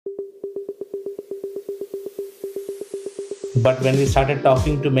But when we started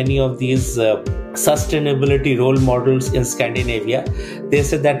talking to many of these sustainability role models in Scandinavia, they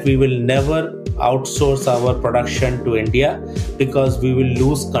said that we will never outsource our production to India because we will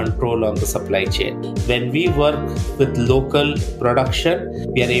lose control on the supply chain. When we work with local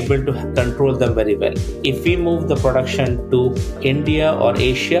production, we are able to control them very well. If we move the production to India or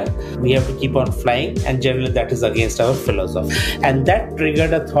Asia, we have to keep on flying, and generally that is against our philosophy. And that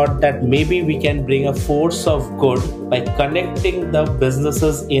triggered a thought that maybe we can bring a force of good by connecting the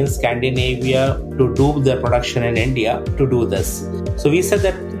businesses in Scandinavia to do their production in India to do this. So we said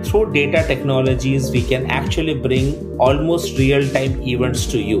that through data technologies, we can actually bring almost real-time events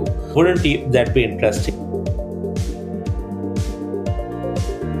to you. Wouldn't that be interesting?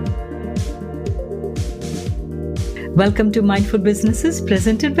 Welcome to Mindful Businesses,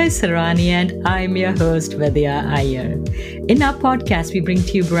 presented by Sarani, and I'm your host, Vidya Iyer. In our podcast, we bring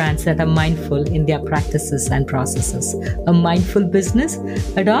to you brands that are mindful in their practices and processes. A mindful business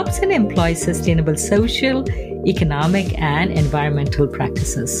adopts and employs sustainable social, economic, and environmental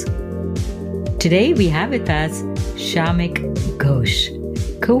practices. Today, we have with us Shameek Ghosh,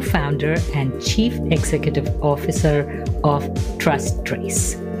 co-founder and chief executive officer of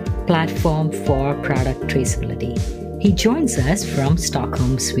Trustrace, platform for product traceability. He joins us from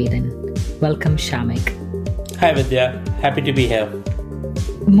Stockholm, Sweden. Welcome, Shameek. Hi, Vidya. Happy to be here.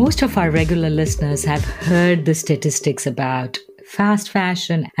 Most of our regular listeners have heard the statistics about fast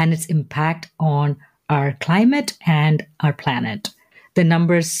fashion and its impact on our climate and our planet. The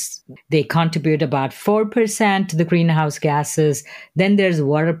numbers, they contribute about 4% to the greenhouse gases. Then there's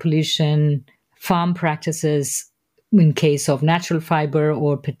water pollution, farm practices in case of natural fiber,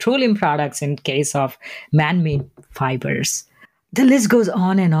 or petroleum products in case of man-made fibers. The list goes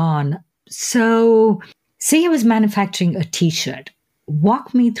on and on. So, say I was manufacturing a t-shirt.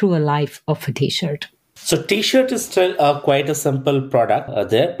 Walk me through a life of a t-shirt. So t-shirt is still quite a simple product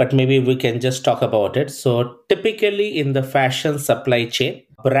there, but maybe we can just talk about it. So typically in the fashion supply chain,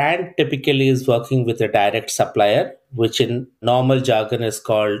 brand typically is working with a direct supplier, which in normal jargon is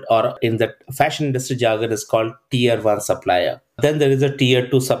called, or in the fashion industry jargon is called tier 1 supplier. Then there is a tier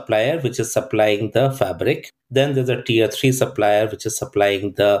 2 supplier, which is supplying the fabric. Then there's a tier 3 supplier, which is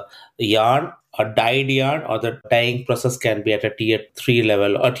supplying the yarn or dyed yarn, or the dyeing process can be at a tier 3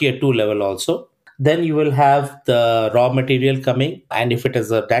 level or tier 2 level also. Then you will have the raw material coming. And if it is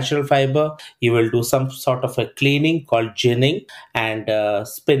a natural fiber, you will do some sort of a cleaning called ginning, and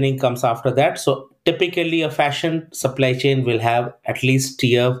spinning comes after that. So typically a fashion supply chain will have at least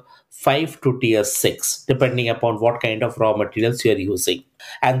tier 5 to tier 6, depending upon what kind of raw materials you are using.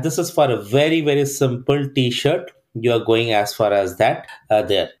 And this is for a very, very simple t-shirt. You are going as far as that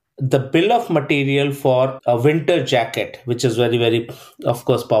there. The bill of material for a winter jacket, which is very, very, of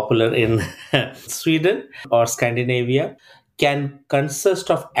course, popular in Sweden or Scandinavia, can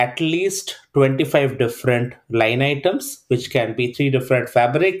consist of at least 25 different line items, which can be 3 different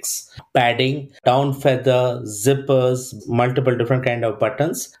fabrics, padding, down feather, zippers, multiple different kind of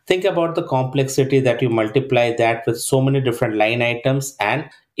buttons. Think about the complexity that you multiply that with so many different line items, and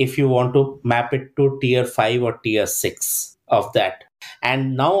if you want to map it to tier 5 or tier 6 of that.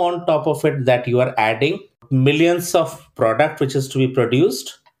 And now on top of it, that you are adding millions of product which is to be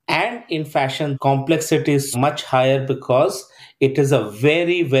produced. And in fashion, complexity is much higher because it is a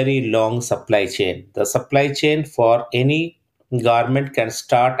very, very long supply chain. The supply chain for any garment can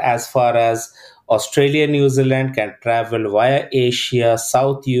start as far as Australia, New Zealand, can travel via Asia,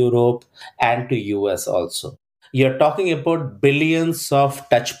 South Europe, and to US also. You're talking about billions of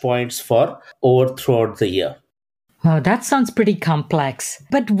touch points for over throughout the year. Oh, that sounds pretty complex.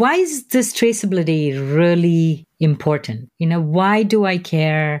 But why is this traceability really important? Why do I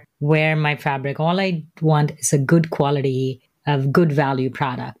care where my fabric? All I want is a good quality, a good value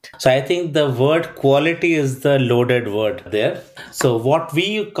product. So I think the word quality is the loaded word there. So what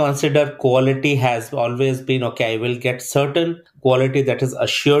we consider quality has always been, okay, I will get certain quality that is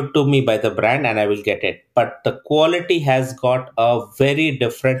assured to me by the brand and I will get it. But the quality has got a very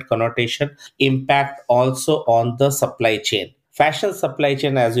different connotation, impact also on the supply chain. Fashion supply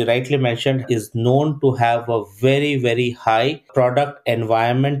chain, as you rightly mentioned, is known to have a very, very high product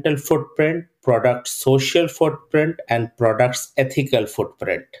environmental footprint, product social footprint, and products ethical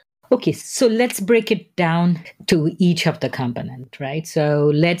footprint. Okay, so let's break it down to each of the component, right?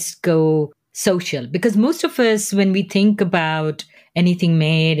 So let's go social, because most of us, when we think about anything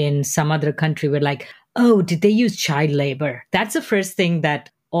made in some other country, we're like, oh, did they use child labor? That's the first thing that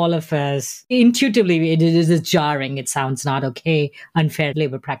all of us intuitively, it is jarring. It sounds not okay, unfair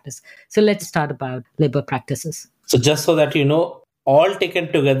labor practice. So let's start about labor practices. So just so that you know, All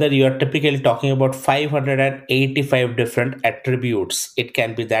taken together, you are typically talking about 585 different attributes. It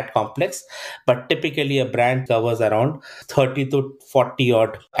can be that complex, but typically a brand covers around 30 to 40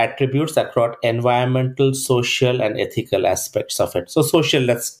 odd attributes across environmental, social, and ethical aspects of it. So, social,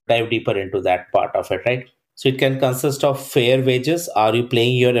 let's dive deeper into that part of it, right? So it can consist of fair wages. Are you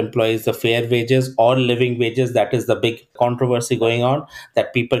paying your employees the fair wages or living wages? That is the big controversy going on,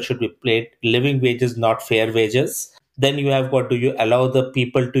 that people should be paid living wages, not fair wages. Then you have got, do you allow the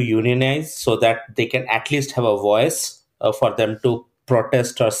people to unionize so that they can at least have a voice for them to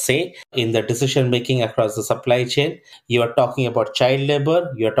protest or say in the decision making across the supply chain? You are talking about child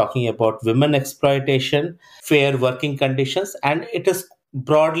labor, you are talking about women exploitation, fair working conditions, and it is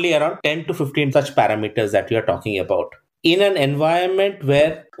broadly around 10 to 15 such parameters that we are talking about. In an environment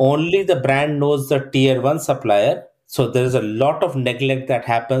where only the brand knows the tier 1 supplier, so there is a lot of neglect that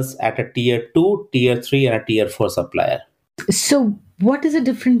happens at a tier 2, tier 3, and a tier 4 supplier. So, what is the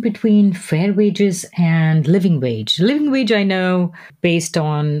difference between fair wages and living wage? Living wage, I know, based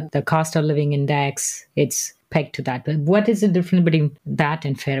on the cost of living index, it's pegged to that. But what is the difference between that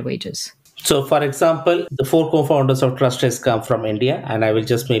and fair wages? So, for example, the four co-founders of Trustrace come from India, and I will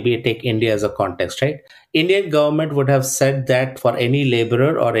just maybe take India as a context, right? Indian government would have said that for any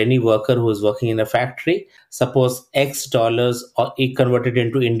laborer or any worker who is working in a factory, suppose X dollars or converted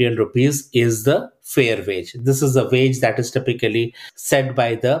into Indian rupees is the fair wage. This is a wage that is typically set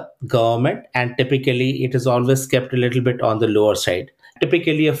by the government, and typically it is always kept a little bit on the lower side.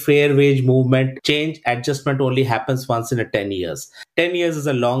 Typically, a fair wage movement change adjustment only happens once in a 10 years. 10 years is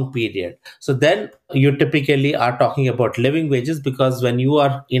a long period. So then you typically are talking about living wages, because when you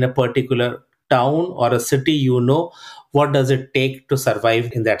are in a particular town or a city, you know what does it take to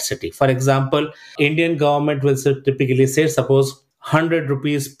survive in that city. For example, Indian government will typically say, suppose 100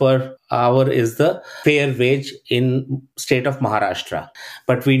 rupees per hour is the fair wage in state of Maharashtra.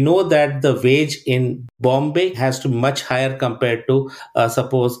 But we know that the wage in Bombay has to be much higher compared to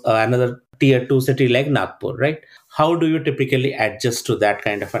suppose another tier 2 city like Nagpur, right? How do you typically adjust to that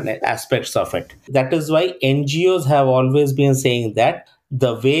kind of an aspects of it? That is why NGOs have always been saying that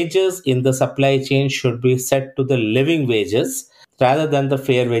the wages in the supply chain should be set to the living wages rather than the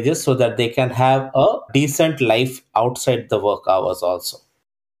fair wages, so that they can have a decent life outside the work hours also.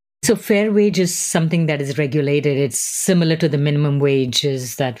 So, fair wage is something that is regulated. It's similar to the minimum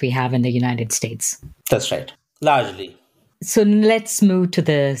wages that we have in the United States. That's right, largely. So, let's move to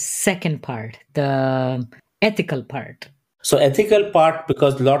the second part, the ethical part. So ethical part,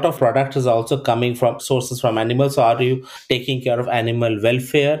 because a lot of product is also coming from sources from animals. So are you taking care of animal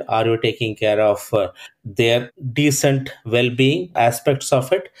welfare? Are you taking care of their decent well-being aspects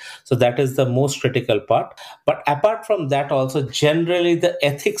of it? So that is the most critical part. But apart from that, also generally the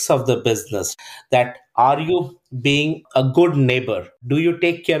ethics of the business, that are you being a good neighbor? Do you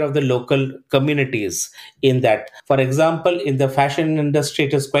take care of the local communities in that? For example, in the fashion industry,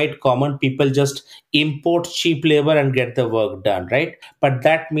 it is quite common. People just import cheap labor and get the work done, right? But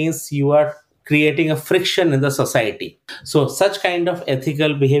that means you are creating a friction in the society. So such kind of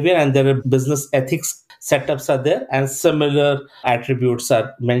ethical behavior, and there are business ethics setups are there, and similar attributes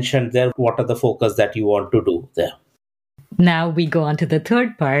are mentioned there. What are the focus that you want to do there? Now we go on to the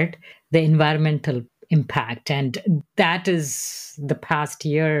third part, the environmental impact. And that is the past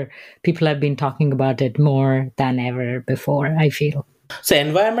year, people have been talking about it more than ever before, I feel. So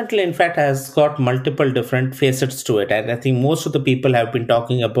environmental, in fact, has got multiple different facets to it. And I think most of the people have been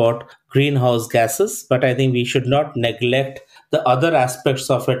talking about greenhouse gases, but I think we should not neglect the other aspects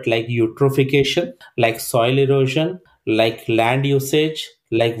of it, like eutrophication, like soil erosion, like land usage,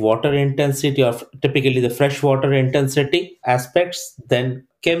 like water intensity, of typically the freshwater intensity aspects, then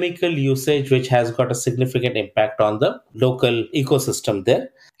chemical usage, which has got a significant impact on the local ecosystem there,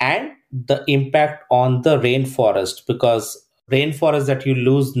 and the impact on the rainforest, because rainforest that you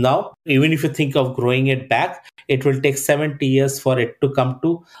lose now, even if you think of growing it back, it will take 70 years for it to come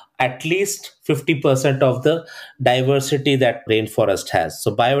to at least 50% of the diversity that rainforest has.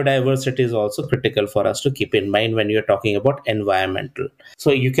 So biodiversity is also critical for us to keep in mind when you're talking about environmental.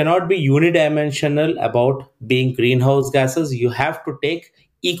 So you cannot be unidimensional about being greenhouse gases. You have to take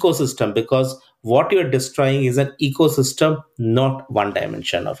ecosystem, because what you're destroying is an ecosystem, not one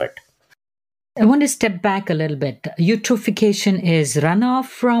dimension of it. I want to step back a little bit. Eutrophication is runoff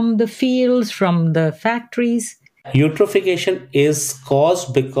from the fields, from the factories. Eutrophication is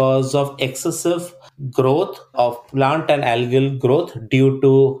caused because of excessive growth of plant and algal growth due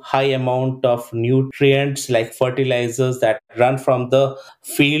to high amount of nutrients like fertilizers that run from the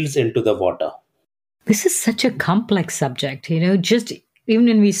fields into the water. This is such a complex subject, just even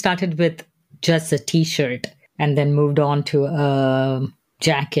when we started with just a t-shirt, and then moved on to a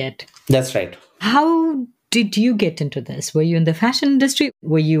jacket. That's right. How did you get into this? Were you in the fashion industry?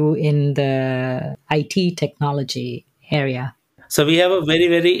 Were you in the IT technology area? So we have a very,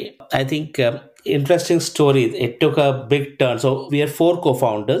 very, I think, interesting story. It took a big turn. So we are four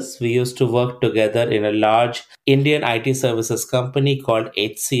co-founders. We used to work together in a large Indian IT services company called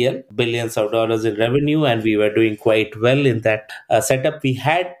HCL, billions of dollars in revenue, and we were doing quite well in that setup. We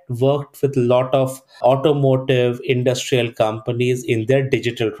had worked with a lot of automotive industrial companies in their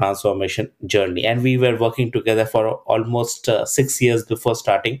digital transformation journey, and we were working together for almost 6 years before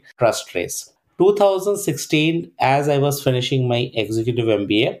starting Trustrace. 2016, as I was finishing my executive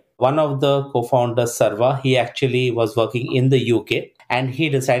MBA, one of the co-founders, Sarva, he actually was working in the UK and he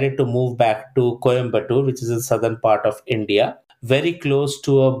decided to move back to Coimbatore, which is in southern part of India, very close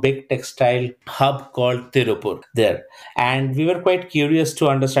to a big textile hub called Tirupur there. And we were quite curious to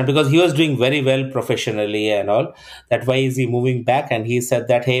understand because he was doing very well professionally and all. That why is he moving back? And he said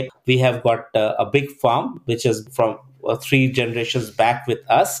that, hey, we have got a big farm, which is from three generations back with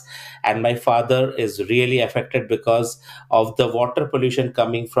us, and my father is really affected because of the water pollution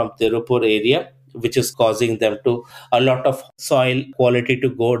coming from Tirupur area, which is causing them to a lot of soil quality to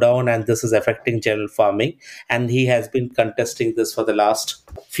go down, and this is affecting general farming. And he has been contesting this for the last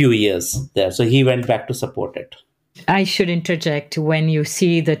few years there, so he went back to support it. I should interject, when you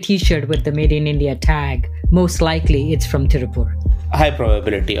see the t-shirt with the Made in India tag, most likely it's from Tirupur. High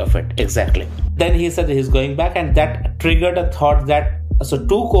probability of it, exactly. Then he said he's going back, and that triggered a thought that so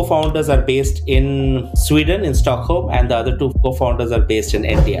two co-founders are based in Sweden, in Stockholm, and the other two co-founders are based in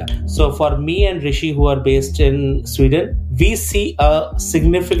India. So for me and Rishi, who are based in Sweden, we see a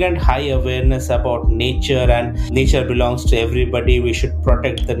significant high awareness about nature, and nature belongs to everybody. We should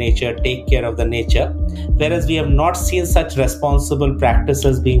protect the nature, take care of the nature. Whereas we have not seen such responsible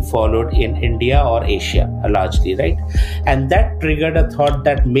practices being followed in India or Asia largely, right? And that triggered a thought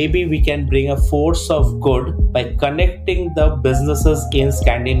that maybe we can bring a force of good by connecting the businesses in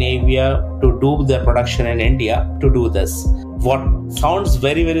Scandinavia to do their production in India to do this. What sounds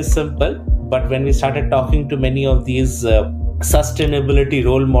very, very simple, but when we started talking to many of these sustainability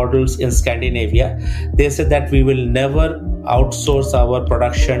role models in Scandinavia, they said that we will never outsource our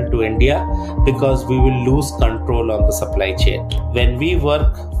production to India because we will lose control on the supply chain. When we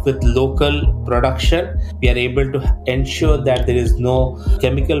work with local production, we are able to ensure that there is no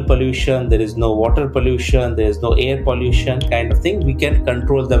chemical pollution, there is no water pollution, there is no air pollution kind of thing. We can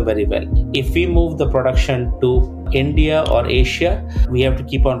control them very well. If we move the production to India or Asia, we have to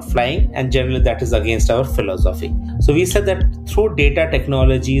keep on flying, and generally that is against our philosophy. So we said that through data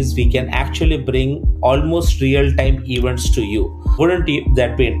technologies, we can actually bring almost real-time events to you. Wouldn't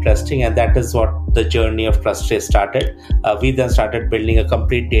that be interesting? And that is what the journey of Trustrace started. We then started building a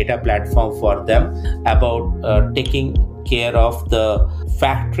complete data platform for them about taking care of the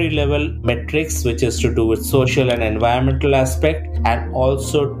factory level metrics, which is to do with social and environmental aspect, and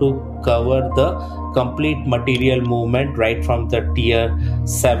also to cover the complete material movement right from the tier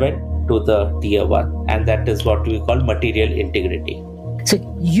 7 to the tier 1, and that is what we call material integrity. So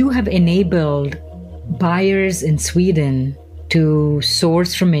you have enabled buyers in Sweden to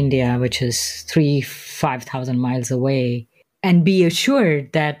source from India, which is 5,000 miles away, and be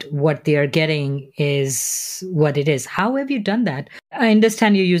assured that what they are getting is what it is. How have you done that? I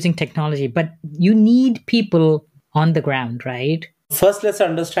understand you're using technology, but you need people on the ground, right? First, let's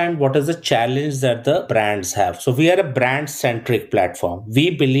understand what is the challenge that the brands have. So we are a brand-centric platform. We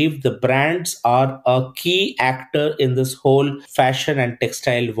believe the brands are a key actor in this whole fashion and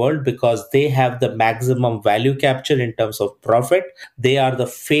textile world because they have the maximum value capture in terms of profit. They are the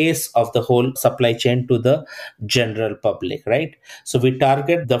face of the whole supply chain to the general public, right? So we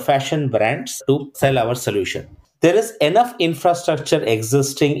target the fashion brands to sell our solution. There is enough infrastructure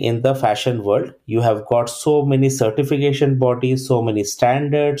existing in the fashion world. You have got so many certification bodies, so many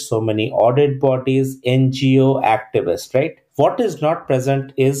standards, so many audit bodies, NGO activists, right? What is not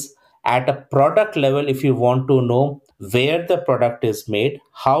present is at a product level, if you want to know where the product is made,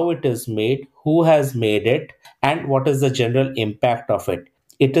 how it is made, who has made it, and what is the general impact of it.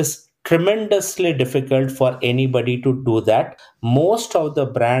 It is tremendously difficult for anybody to do that. Most of the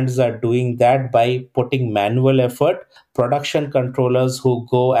brands are doing that by putting manual effort, production controllers who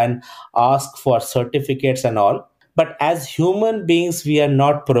go and ask for certificates and all. But as human beings, we are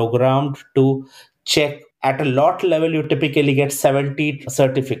not programmed to check. At a lot level, you typically get 70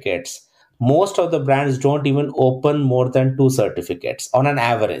 certificates. Most of the brands don't even open more than 2 certificates on an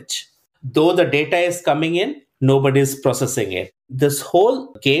average. Though the data is coming in, nobody is processing it. This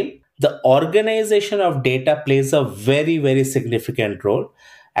whole game, the organization of data plays a very, very significant role.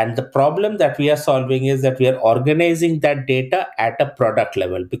 And the problem that we are solving is that we are organizing that data at a product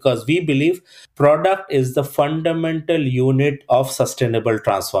level, because we believe product is the fundamental unit of sustainable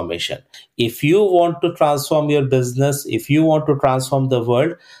transformation. If you want to transform your business, if you want to transform the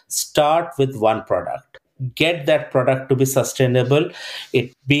world, start with one product. Get that product to be sustainable,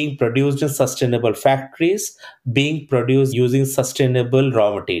 it being produced in sustainable factories, being produced using sustainable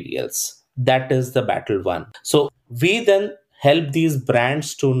raw materials. That is the battle one. So we then help these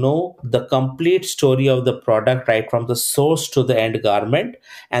brands to know the complete story of the product, right from the source to the end garment,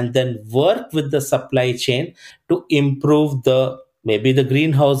 and then work with the supply chain to improve the, maybe the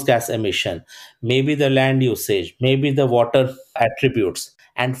greenhouse gas emission, maybe the land usage, maybe the water attributes.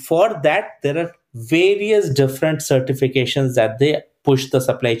 And for that, there are various different certifications that they push the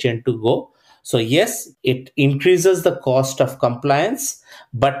supply chain to go. So, yes, it increases the cost of compliance,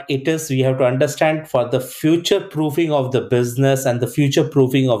 but it is, we have to understand, for the future proofing of the business and the future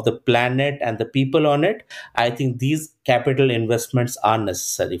proofing of the planet and the people on it, I think these capital investments are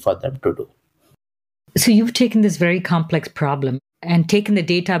necessary for them to do. So you've taken this very complex problem and taken the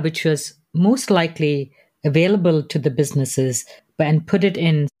data which was most likely available to the businesses and put it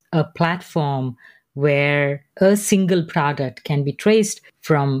in a platform where a single product can be traced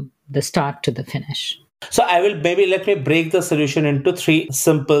from the start to the finish. So I will, maybe let me break the solution into three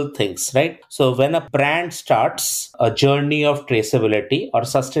simple things, right? So when a brand starts a journey of traceability or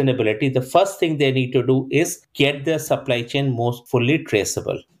sustainability, the first thing they need to do is get their supply chain most fully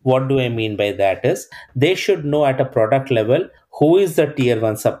traceable. What do I mean by that is they should know at a product level who is the tier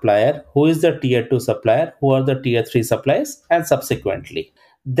 1 supplier, who is the tier 2 supplier, who are the tier 3 suppliers, and subsequently.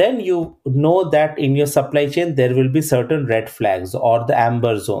 Then you know that in your supply chain there will be certain red flags or the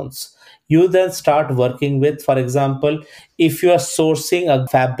amber zones. You then start working with, for example, if you are sourcing a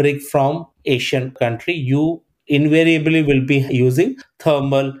fabric from Asian country, you invariably will be using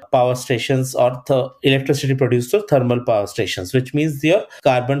thermal power stations or electricity produced through thermal power stations, which means your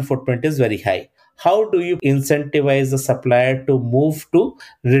carbon footprint is very high. How do you incentivize the supplier to move to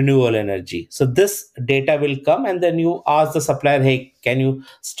renewable energy? So this data will come, and then you ask the supplier, hey, can you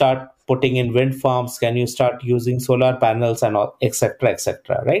start putting in wind farms? Can you start using solar panels and all, etc.,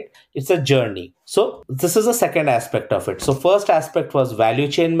 etc., right? It's a journey. So this is the second aspect of it. So first aspect was value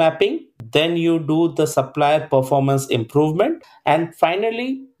chain mapping. Then you do the supplier performance improvement. And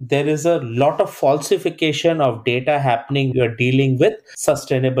finally, there is a lot of falsification of data happening. You're dealing with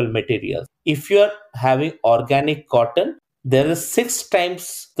sustainable materials. If you're having organic cotton, there is 6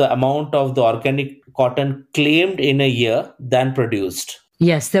 times the amount of the organic cotton claimed in a year than produced.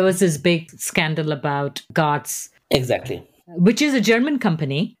 Yes, there was this big scandal about GOTS. Exactly. Which is a German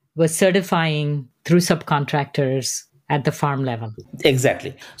company, was certifying through subcontractors at the farm level.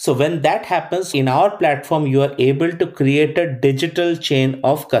 Exactly. So when that happens in our platform, you are able to create a digital chain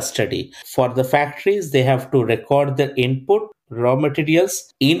of custody. For the factories, they have to record the input, raw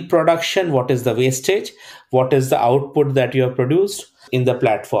materials in production, what is the wastage, what is the output that you have produced in the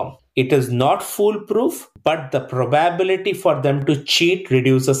platform. It is not foolproof, but the probability for them to cheat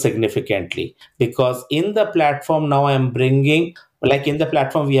reduces significantly, because in the platform now I'm bringing, like in the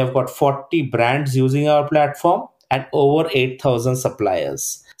platform, we have got 40 brands using our platform and over 8,000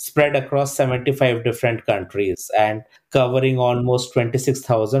 suppliers spread across 75 different countries and covering almost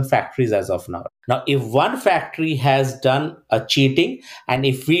 26,000 factories as of now. Now, if one factory has done a cheating, and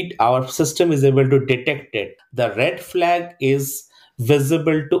if our system is able to detect it, the red flag is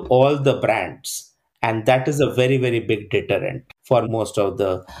visible to all the brands. And that is a very, very big deterrent for most of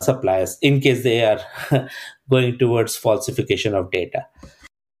the suppliers in case they are going towards falsification of data.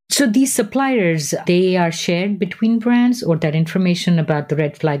 So these suppliers, they are shared between brands, or that information about the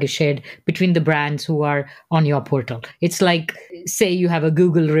red flag is shared between the brands who are on your portal? It's like, say you have a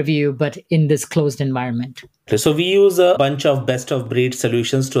Google review, but in this closed environment. So we use a bunch of best of breed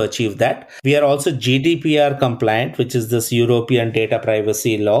solutions to achieve that. We are also GDPR compliant, which is this European data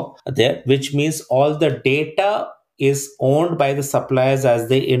privacy law there, which means all the data is owned by the suppliers as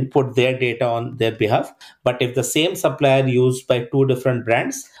they input their data on their behalf. But if the same supplier used by 2 different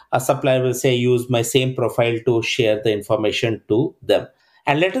brands, a supplier will say, use my same profile to share the information to them.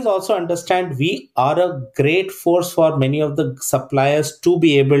 And let us also understand, we are a great force for many of the suppliers to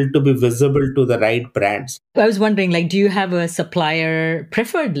be able to be visible to the right brands. I was wondering, like, do you have a supplier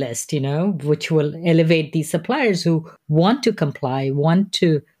preferred list, which will elevate these suppliers who want to comply, want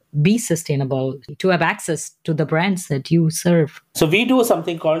to be sustainable, to have access to the brands that you serve? So we do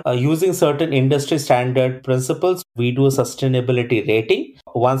something called using certain industry standard principles. We do a sustainability rating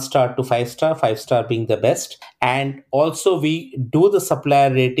 1 star to 5 star, 5 star being the best. And also, we do the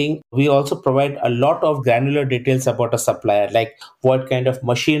supplier rating. We also provide a lot of granular details about a supplier, like what kind of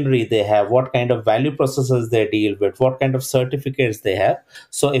machinery they have, what kind of value processes they deal with, what kind of certificates they have.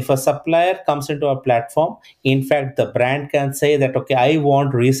 So, if a supplier comes into a platform, in fact, the brand can say that, okay, I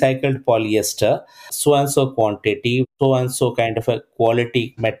want recycled polyester, so and so quantity, so and so kind of a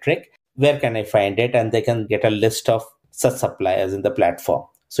quality metric. Where can I find it? And they can get a list of such suppliers in the platform.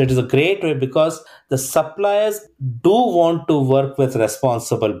 So it is a great way because the suppliers do want to work with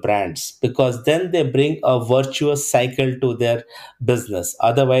responsible brands, because then they bring a virtuous cycle to their business.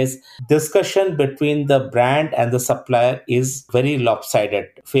 Otherwise, discussion between the brand and the supplier is very lopsided,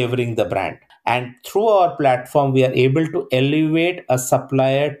 favoring the brand. And through our platform, we are able to elevate a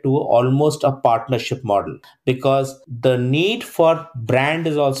supplier to almost a partnership model, because the need for brand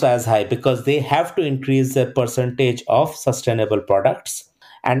is also as high, because they have to increase their percentage of sustainable products.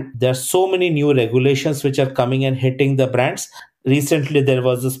 And there are so many new regulations which are coming and hitting the brands. Recently, there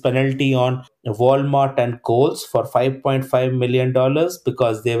was this penalty on Walmart and Kohl's for $5.5 million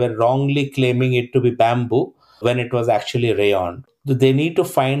because they were wrongly claiming it to be bamboo when it was actually rayon. They need to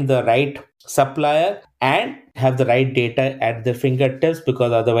find the right supplier and have the right data at their fingertips,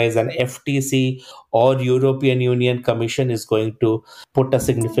 because otherwise an FTC or European Union Commission is going to put a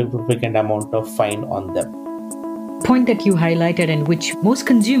significant amount of fine on them. Point that you highlighted and which most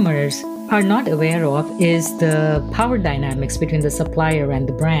consumers are not aware of is the power dynamics between the supplier and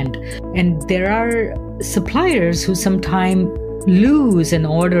the brand. And there are suppliers who sometimes lose an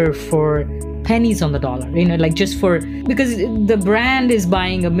order for pennies on the dollar, like just for, because the brand is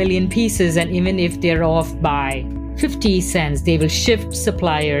buying 1,000,000 pieces, and even if they're off by 50 cents, they will shift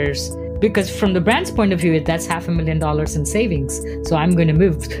suppliers, because from the brand's point of view, that's $500,000 in savings. So I'm going to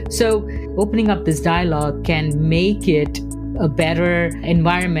move. So opening up this dialogue can make it a better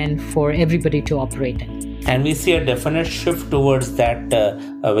environment for everybody to operate in. And we see a definite shift towards that,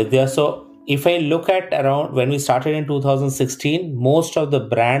 Vidya. So if I look at around when we started in 2016, most of the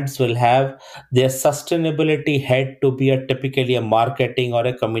brands will have their sustainability head to be typically a marketing or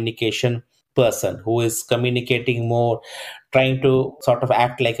a communication person who is communicating more, trying to sort of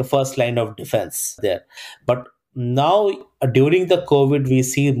act like a first line of defense there. But now, during the COVID, we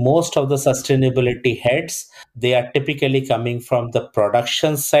see most of the sustainability heads, they are typically coming from the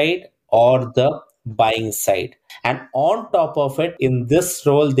production side or the buying side. And on top of it, in this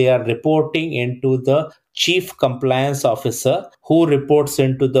role, they are reporting into the chief compliance officer, who reports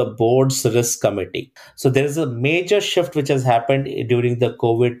into the board's risk committee. So there is a major shift which has happened during the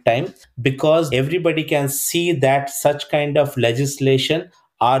COVID time, because everybody can see that such kind of legislation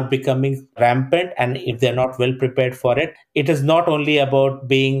are becoming rampant, and if they're not well prepared for it, it is not only about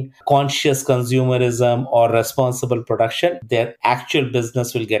being conscious consumerism or responsible production, their actual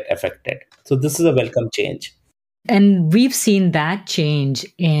business will get affected. So this is a welcome change. And we've seen that change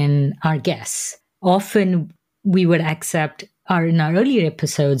in our guests. Often we would accept in our earlier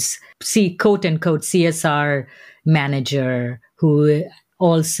episodes, see quote unquote CSR manager who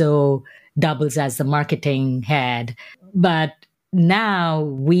also doubles as the marketing head. But now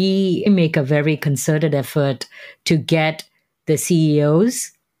we make a very concerted effort to get the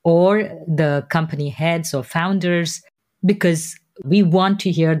CEOs or the company heads or founders, because we want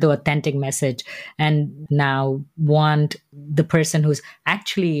to hear the authentic message and now want the person who's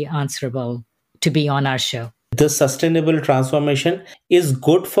actually answerable to be on our show. The sustainable transformation is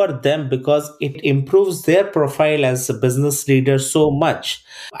good for them because it improves their profile as a business leader so much.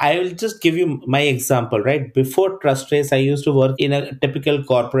 I will just give you my example, right? Before Trustrace, I used to work in a typical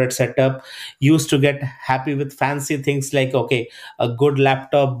corporate setup, used to get happy with fancy things like, okay, a good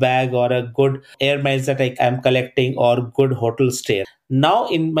laptop bag or a good air miles that I am collecting or good hotel stay. Now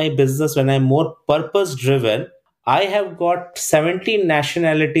in my business, when I'm more purpose driven, I have got 17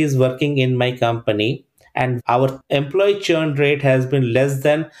 nationalities working in my company, and our employee churn rate has been less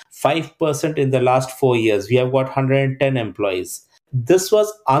than 5% in the last 4 years. We have got 110 employees. This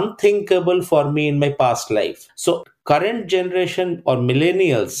was unthinkable for me in my past life. So current generation or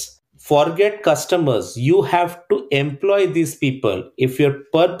millennials, forget customers. You have to employ these people. If your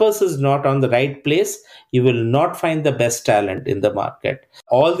purpose is not on the right place, you will not find the best talent in the market.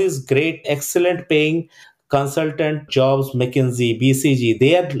 All these great, excellent paying consultant jobs, McKinsey, BCG,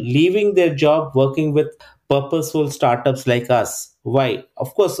 they are leaving their job working with purposeful startups like us. Why?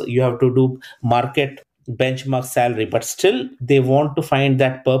 Of course, you have to do market benchmark salary, but still they want to find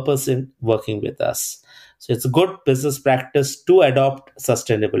that purpose in working with us. So it's a good business practice to adopt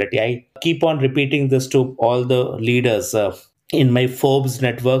sustainability. I keep on repeating this to all the leaders. In my Forbes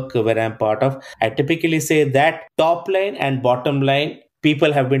network where I'm part of, I typically say that top line and bottom line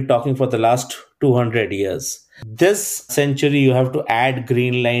people have been talking for the last 200 years. This century, you have to add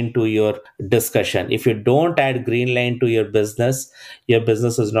green line to your discussion. If you don't add green line to your business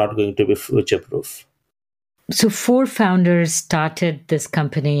is not going to be future proof. So, four founders started this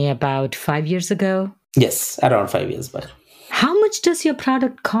company about 5 years ago. Yes, around 5 years back. How much does your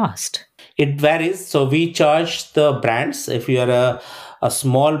product cost? It varies. So we charge the brands. If you are a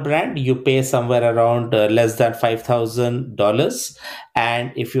small brand, you pay somewhere around less than $5,000.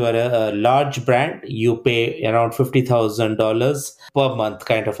 And if you are a large brand, you pay around $50,000 per month,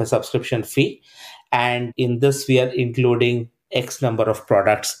 kind of a subscription fee. And in this, we are including X number of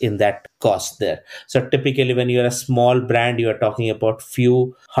products in that cost there. So typically, when you're a small brand, you are talking about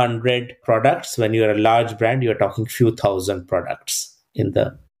few hundred products. When you're a large brand, you're talking few thousand products in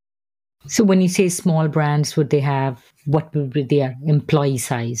the. So, when you say small brands, what would be their employee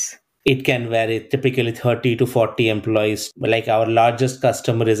size? It can vary, typically 30 to 40 employees. Like our largest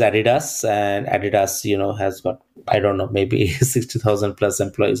customer is Adidas, and Adidas, has got, I don't know, maybe 60,000 plus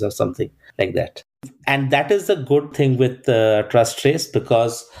employees or something like that. And that is the good thing with Trustrace,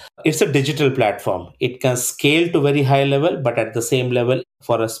 because it's a digital platform. It can scale to very high level, but at the same level,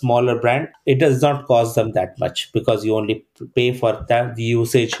 for a smaller brand, it does not cost them that much because you only pay for the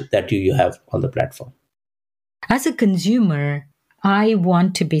usage that you have on the platform. As a consumer, I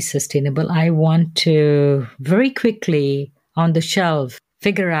want to be sustainable. I want to very quickly on the shelf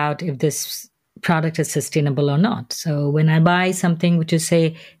figure out if this product is sustainable or not. So when I buy something which is,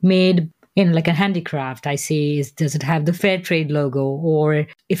 say, made in like a handicraft, I see, does it have the fair trade logo? Or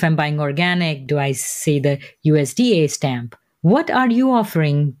if I'm buying organic, do I see the USDA stamp? What are you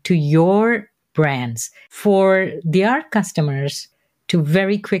offering to your brands for their customers to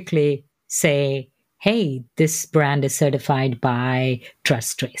very quickly say, hey, this brand is certified by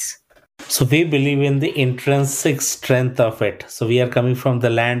Trustrace? So we believe in the intrinsic strength of it. So we are coming from the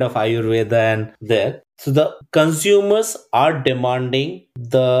land of Ayurveda and there. So the consumers are demanding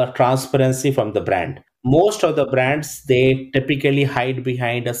the transparency from the brand. Most of the brands, they typically hide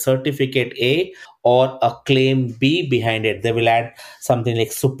behind a certificate A or a claim B behind it. They will add something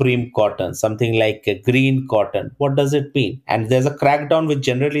like Supreme Cotton, something like a green cotton. What does it mean? And there's a crackdown which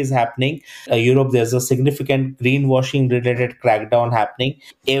generally is happening. Europe, there's a significant greenwashing related crackdown happening.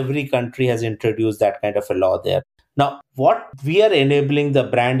 Every country has introduced that kind of a law there. Now, what we are enabling the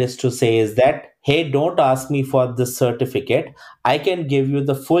brand is to say is that, hey, don't ask me for this certificate. I can give you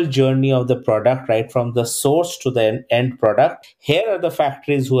the full journey of the product, right from the source to the end product. Here are the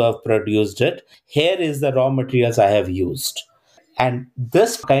factories who have produced it. Here is the raw materials I have used. And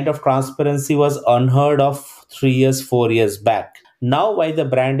this kind of transparency was unheard of 3 years, 4 years back. Now, why the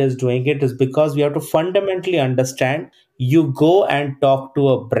brand is doing it is because we have to fundamentally understand, you go and talk to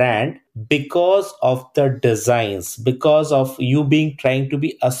a brand because of the designs, because of you being trying to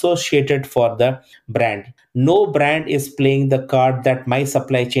be associated for the brand. No brand is playing the card that my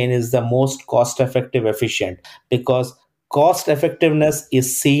supply chain is the most cost effective, efficient, because cost effectiveness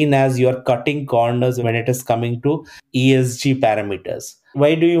is seen as you're cutting corners when it is coming to ESG parameters.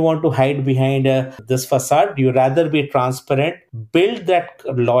 Why do you want to hide behind this facade? You rather be transparent, build that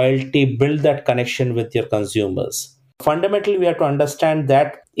loyalty, build that connection with your consumers. Fundamentally, we have to understand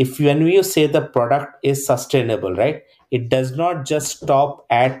that if when we say the product is sustainable, right, it does not just stop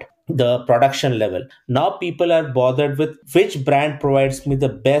at the production level. Now people are bothered with which brand provides me the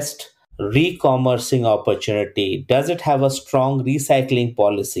best re-commercing opportunity. Does it have a strong recycling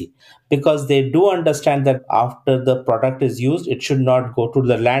policy? Because they do understand that after the product is used, it should not go to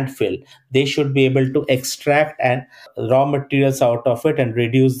the landfill. They should be able to extract and raw materials out of it and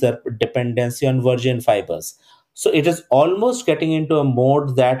reduce their dependency on virgin fibers. So it is almost getting into a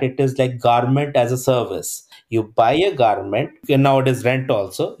mode that it is like garment as a service. You buy a garment, you can nowadays rent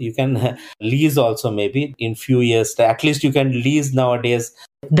also, you can lease also, maybe in few years, at least you can lease nowadays.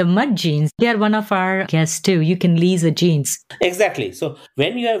 The mud jeans, they are one of our guests too. You can lease a jeans. Exactly. So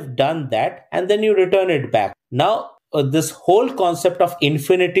when you have done that and then you return it back, now this whole concept of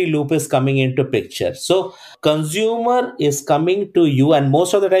infinity loop is coming into picture. So consumer is coming to you, and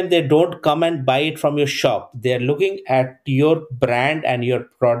most of the time they don't come and buy it from your shop. They're looking at your brand and your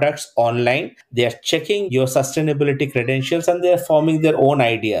products online. They're checking your sustainability credentials and they're forming their own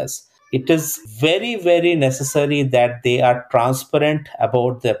ideas. It is very, very necessary that they are transparent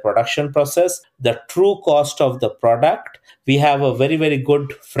about their production process, the true cost of the product. We have a very, very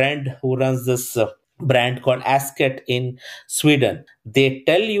good friend who runs this brand called Asket in Sweden. They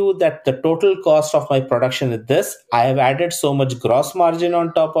tell you that the total cost of my production is this. I have added so much gross margin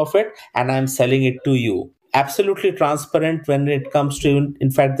on top of it and I'm selling it to you. Absolutely transparent when it comes to,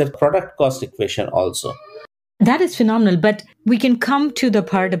 in fact, the product cost equation also. That is phenomenal. But we can come to the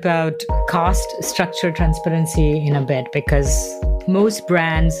part about cost structure transparency in a bit, because most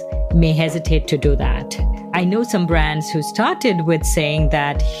brands may hesitate to do that. I know some brands who started with saying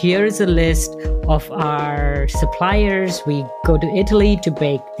that here's a list of our suppliers. We go to Italy to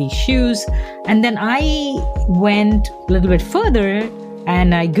make these shoes. And then I went a little bit further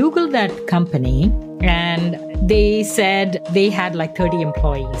and I Googled that company, and they said they had like 30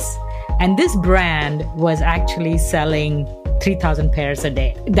 employees. And this brand was actually selling 3,000 pairs a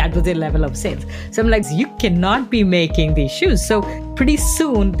day. That was their level of sales. So I'm like, you cannot be making these shoes. So pretty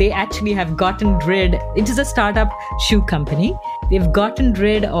soon they actually have gotten rid, it is a startup shoe company. They've gotten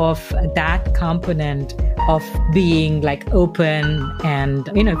rid of that component of being like open and,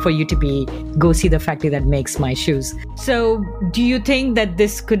 for you to go see the factory that makes my shoes. So do you think that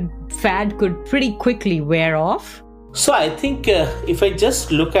this fad could pretty quickly wear off? So I think if I just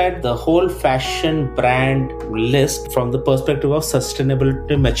look at the whole fashion brand list from the perspective of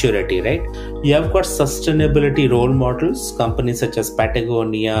sustainability maturity, right? You have got sustainability role models, companies such as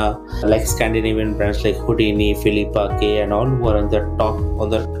Patagonia, like Scandinavian brands like Houdini, Philippa K and all who are on the top on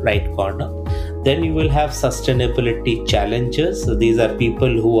the right corner. Then you will have sustainability challengers. So these are people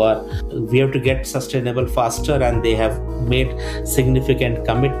we have to get sustainable faster and they have made significant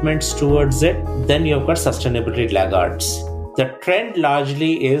commitments towards it. Then you have got sustainability laggards. The trend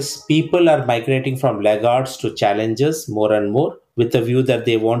largely is people are migrating from laggards to challengers more and more, with the view that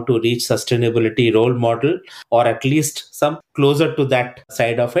they want to reach sustainability role model or at least some closer to that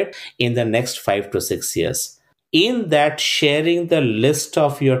side of it in the next 5 to 6 years. In that, sharing the list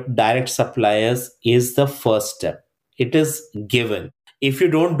of your direct suppliers is the first step. It is given. If you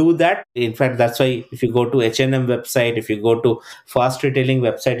don't do that, in fact, that's why if you go to H&M website, if you go to fast retailing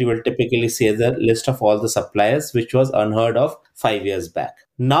website, you will typically see the list of all the suppliers, which was unheard of 5 years back.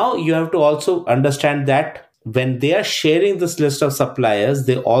 Now you have to also understand that when they are sharing this list of suppliers,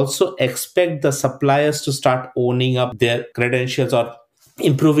 they also expect the suppliers to start owning up their credentials or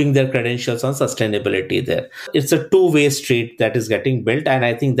improving their credentials on sustainability there. It's a two-way street that is getting built. And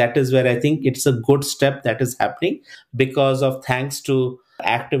I think that is where I think it's a good step that is happening because of thanks to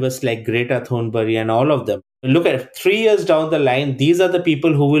activists like Greta Thunberg and all of them. Look at it, 3 years down the line, these are the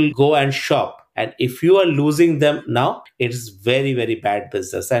people who will go and shop. And if you are losing them now, it's very, very bad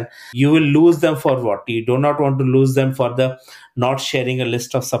business. And you will lose them for what? You do not want to lose them for the not sharing a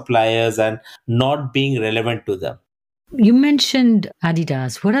list of suppliers and not being relevant to them. You mentioned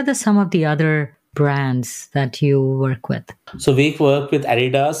Adidas. What are some of the other brands that you work with? So we work with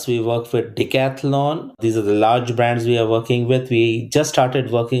Adidas, we work with Decathlon. These are the large brands we are working with. We just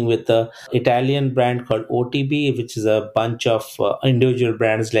started working with the Italian brand called OTB, which is a bunch of individual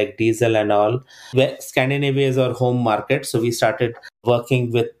brands like Diesel and all. Where Scandinavia is our home market. So we started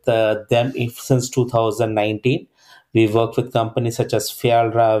working with them since 2019. We work with companies such as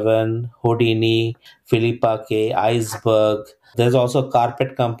Fjällräven, Houdini, Philippa K, Iceberg. There's also a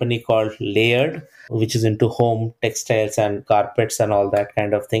carpet company called Layered, which is into home textiles and carpets and all that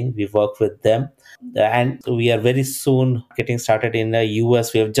kind of thing. We work with them. And we are very soon getting started in the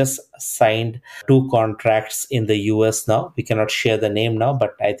US. We have just signed 2 contracts in the US now. We cannot share the name now,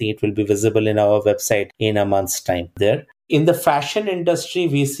 but I think it will be visible in our website in a month's time there. In the fashion industry,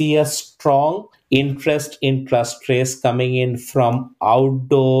 we see a strong interest in Trustrace coming in from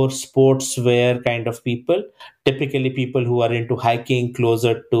outdoor sportswear kind of people, typically people who are into hiking,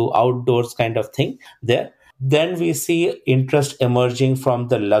 closer to outdoors kind of thing there. Then we see interest emerging from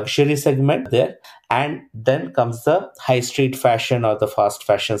the luxury segment there. And then comes the high street fashion or the fast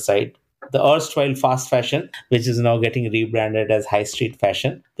fashion side. The erstwhile fast fashion, which is now getting rebranded as high street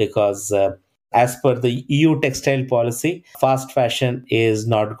fashion because as per the EU textile policy, fast fashion is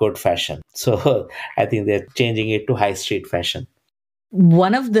not good fashion. So I think they're changing it to high street fashion.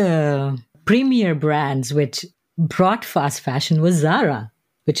 One of the premier brands which brought fast fashion was Zara,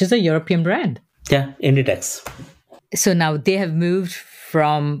 which is a European brand. Yeah, Inditex. So now they have moved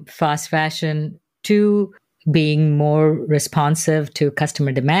from fast fashion to being more responsive to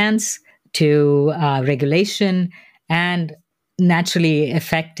customer demands, to regulation, and naturally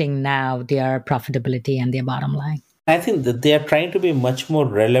affecting now their profitability and their bottom line. I think that they are trying to be much more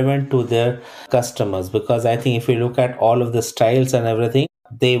relevant to their customers because I think if you look at all of the styles and everything,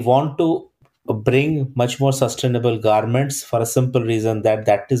 they want to bring much more sustainable garments for a simple reason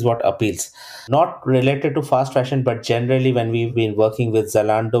that is what appeals. Not related to fast fashion, but generally when we've been working with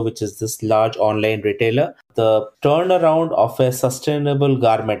Zalando, which is this large online retailer, the turnaround of a sustainable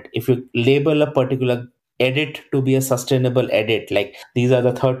garment, if you label a particular edit to be a sustainable edit, like these are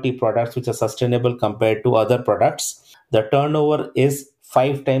the 30 products which are sustainable compared to other products, the turnover is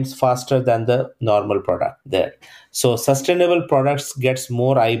 5 times faster than the normal product there. So sustainable products gets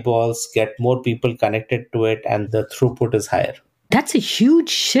more eyeballs, get more people connected to it, and the throughput is higher. That's a huge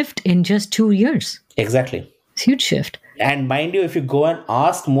shift in just 2 years. Exactly. It's a huge shift. And mind you, if you go and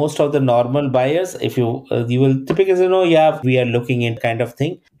ask most of the normal buyers, if you will typically say, no, yeah, we are looking in kind of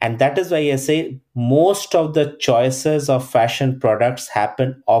thing. And that is why I say most of the choices of fashion products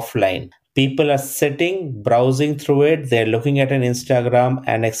happen offline. People are sitting, browsing through it, they're looking at an Instagram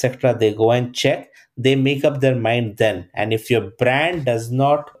and etc. They go and check, they make up their mind then. And if your brand does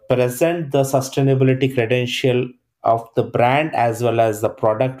not present the sustainability credential of the brand as well as the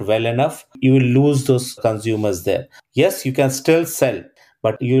product well enough, you will lose those consumers there. Yes, you can still sell,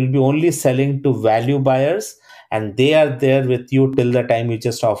 but you will be only selling to value buyers, and they are there with you till the time you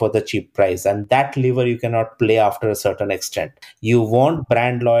just offer the cheap price. And that lever you cannot play after a certain extent. You want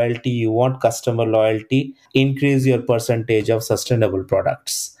brand loyalty, you want customer loyalty, increase your percentage of sustainable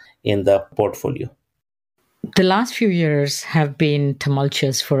products in the portfolio. The last few years have been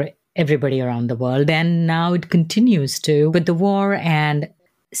tumultuous for everybody around the world, and now it continues to with the war. And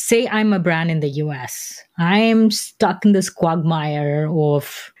say I'm a brand in the US, I'm stuck in this quagmire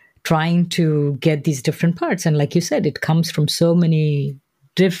of trying to get these different parts. And like you said, it comes from so many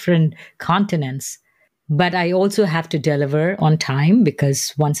different continents. But I also have to deliver on time,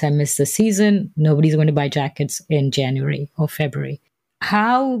 because once I miss the season, nobody's going to buy jackets in January or February.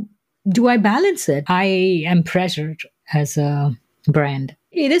 How do I balance it? I am pressured as a brand.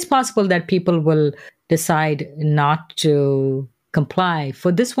 It is possible that people will decide not to comply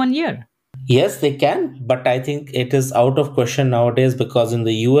for this 1 year. Yes, they can, but I think it is out of question nowadays, because in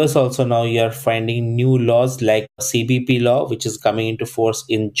the US also now you are finding new laws like CBP law, which is coming into force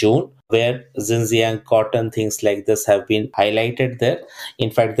in June, where Xinjiang cotton, things like this have been highlighted there.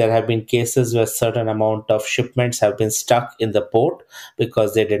 In fact, there have been cases where certain amount of shipments have been stuck in the port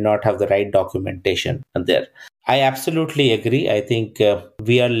because they did not have the right documentation there. I absolutely agree. I think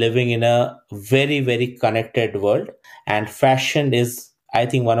we are living in a very, very connected world, and fashion is, I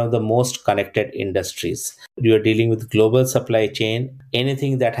think, one of the most connected industries. You are dealing with global supply chain.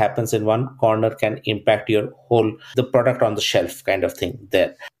 Anything that happens in one corner can impact your whole, the product on the shelf kind of thing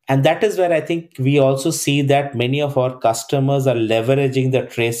there. And that is where I think we also see that many of our customers are leveraging the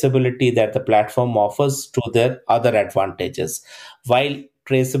traceability that the platform offers to their other advantages. While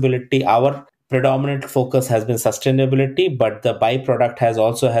traceability, our predominant focus has been sustainability, but the byproduct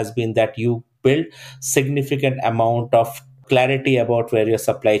has been that you build significant amount of clarity about where your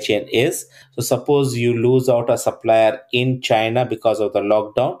supply chain is. So suppose you lose out a supplier in China because of the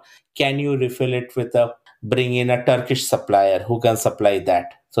lockdown, can you refill it with a bring in a Turkish supplier who can supply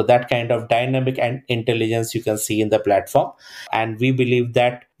that? So that kind of dynamic and intelligence you can see in the platform. And we believe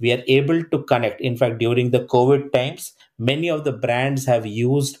that we are able to connect. In fact, during the COVID times, many of the brands have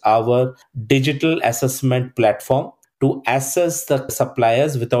used our digital assessment platform to assess the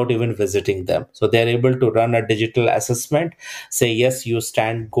suppliers without even visiting them. So they're able to run a digital assessment, say, yes, you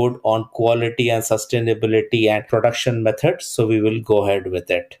stand good on quality and sustainability and production methods, so we will go ahead with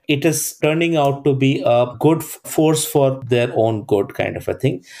it. It is turning out to be a good force for their own good kind of a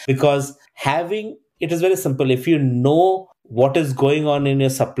thing, because having it is very simple. If you know what is going on in your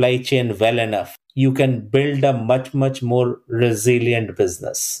supply chain well enough, you can build a much, much more resilient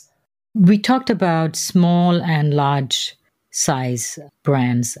business. We talked about small and large size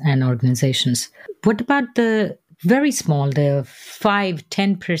brands and organizations. What about the very small, the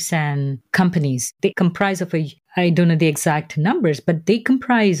 5-10% companies? They comprise of I don't know the exact numbers, but they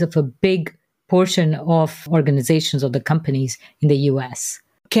comprise of a big portion of organizations or the companies in the US.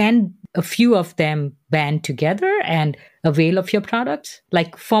 Can a few of them band together and avail of your products?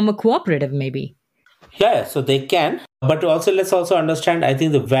 Like form a cooperative maybe? Yeah, so they can. But also, let's also understand, I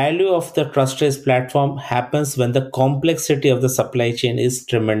think the value of the Trustrace platform happens when the complexity of the supply chain is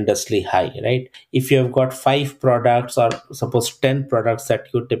tremendously high, right? If you have got 5 products or suppose 10 products that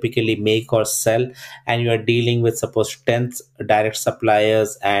you typically make or sell, and you are dealing with suppose 10 direct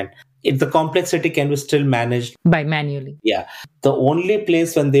suppliers, and if the complexity can be still managed by manually. Yeah. The only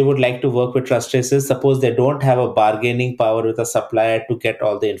place when they would like to work with Trustrace is suppose they don't have a bargaining power with a supplier to get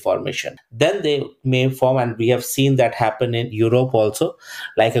all the information. Then they may form, and we have seen that happen in Europe also,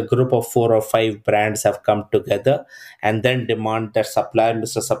 like a group of 4 or 5 brands have come together and then demand that supplier,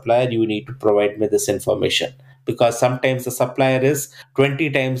 Mr. Supplier, you need to provide me this information. Because sometimes the supplier is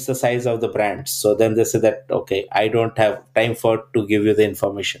 20 times the size of the brand. So then they say that, okay, I don't have time to give you the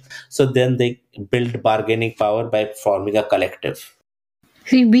information. So then they build bargaining power by forming a collective.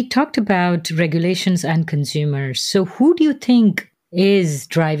 See, we talked about regulations and consumers. So who do you think is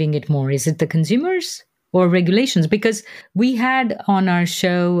driving it more? Is it the consumers or regulations? Because we had on our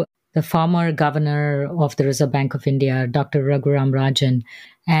show the former governor of the Reserve Bank of India, Dr. Raghuram Rajan,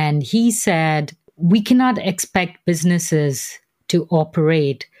 and he said we cannot expect businesses to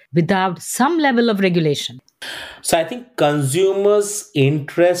operate without some level of regulation. So I think consumers'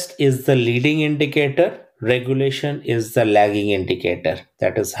 interest is the leading indicator. Regulation is the lagging indicator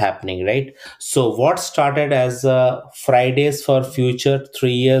that is happening, right? So what started as Fridays for Future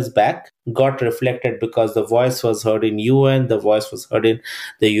 3 years back got reflected because the voice was heard in UN, the voice was heard in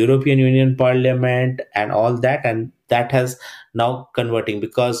the European Union Parliament and all that. And that has now converting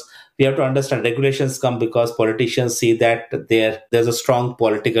because we have to understand regulations come because politicians see that there's a strong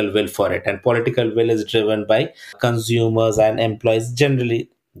political will for it, and political will is driven by consumers and employees generally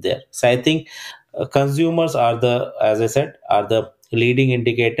there. So I think consumers are the, as I said, are the leading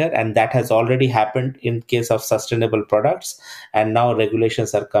indicator, and that has already happened in case of sustainable products. And now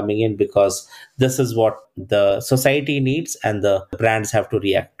regulations are coming in because this is what the society needs and the brands have to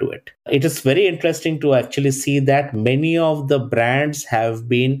react to it. It is very interesting to actually see that many of the brands have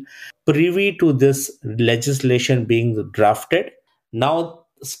been privy to this legislation being drafted. Now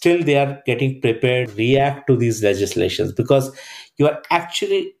still they are getting prepared to react to these legislations because you are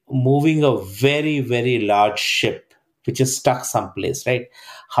actually moving a very, very large ship which is stuck someplace, right?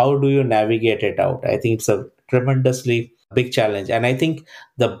 How do you navigate it out? I think it's a tremendously big challenge. And I think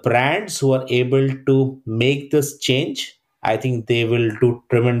the brands who are able to make this change, I think they will do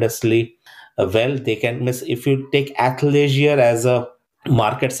tremendously well. They can miss, if you take athleisure as a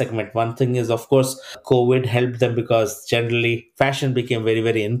market segment, one thing is of course COVID helped them because generally fashion became very,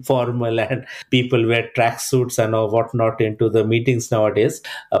 very informal and people wear tracksuits and whatnot into the meetings nowadays.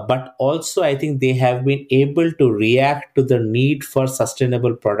 But also I think they have been able to react to the need for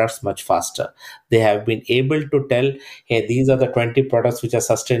sustainable products much faster. They have been able to tell, hey, these are the 20 products which are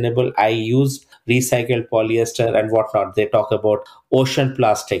sustainable. I used recycled polyester and whatnot. They talk about ocean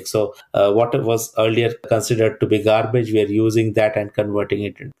plastic. So what was earlier considered to be garbage, we are using that and converting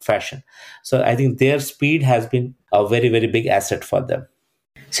it into fashion. So I think their speed has been a very, very big asset for them.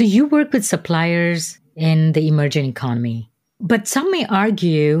 So you work with suppliers in the emerging economy, but some may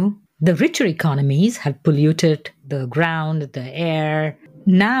argue the richer economies have polluted the ground, the air.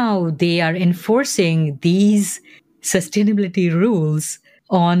 Now they are enforcing these sustainability rules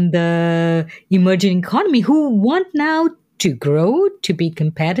on the emerging economy who want now to grow, to be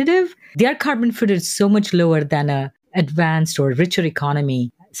competitive. Their carbon footprint is so much lower than a advanced or richer economy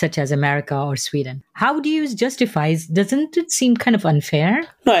such as America or Sweden. How do you justify? Doesn't it seem kind of unfair?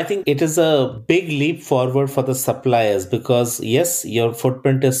 No, I think it is a big leap forward for the suppliers because yes, your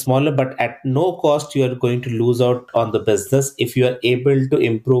footprint is smaller, but at no cost you are going to lose out on the business if you are able to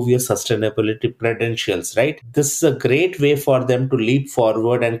improve your sustainability credentials, right? This is a great way for them to leap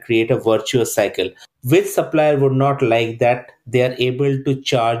forward and create a virtuous cycle. Which supplier would not like that they are able to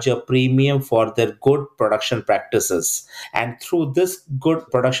charge a premium for their good production practices? And through this good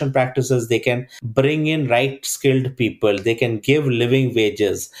production practices, they can bring in right skilled people. They can give living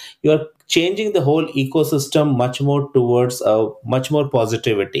wages. You're changing the whole ecosystem much more towards much more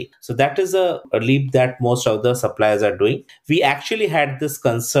positivity. So that is a leap that most of the suppliers are doing. We actually had this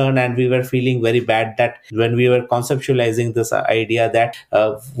concern and we were feeling very bad that when we were conceptualizing this idea that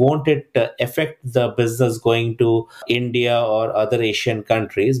won't it affect the business going to India or other Asian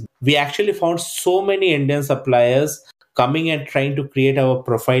countries. We actually found so many Indian suppliers coming and trying to create our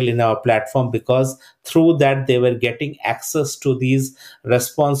profile in our platform because through that they were getting access to these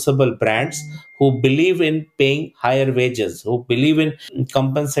responsible brands who believe in paying higher wages, who believe in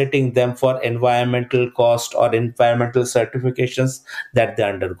compensating them for environmental cost or environmental certifications that they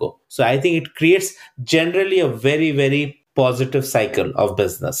undergo. So I think it creates generally a very, very positive cycle of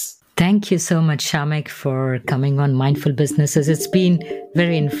business. Thank you so much, Shameek, for coming on Mindful Businesses. It's been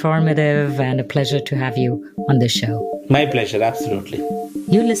very informative and a pleasure to have you on the show. My pleasure, absolutely.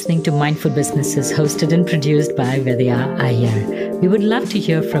 You're listening to Mindful Businesses, hosted and produced by Vidya Iyer. We would love to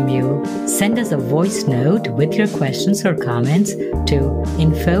hear from you. Send us a voice note with your questions or comments to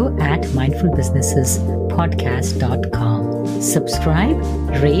info@mindfulbusinessespodcast.com. Subscribe,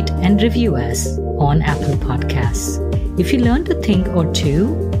 rate, and review us on Apple Podcasts. If you learned a thing or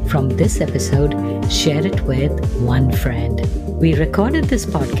two from this episode, share it with one friend. We recorded this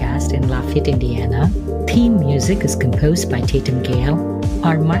podcast in Lafayette, Indiana. Theme music is composed by Tatum Gale.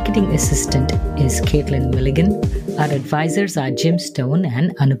 Our marketing assistant is Caitlin Milligan. Our advisors are Jim Stone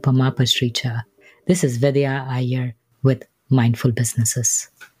and Anupama Pasricha. This is Vidya Iyer with Mindful Businesses.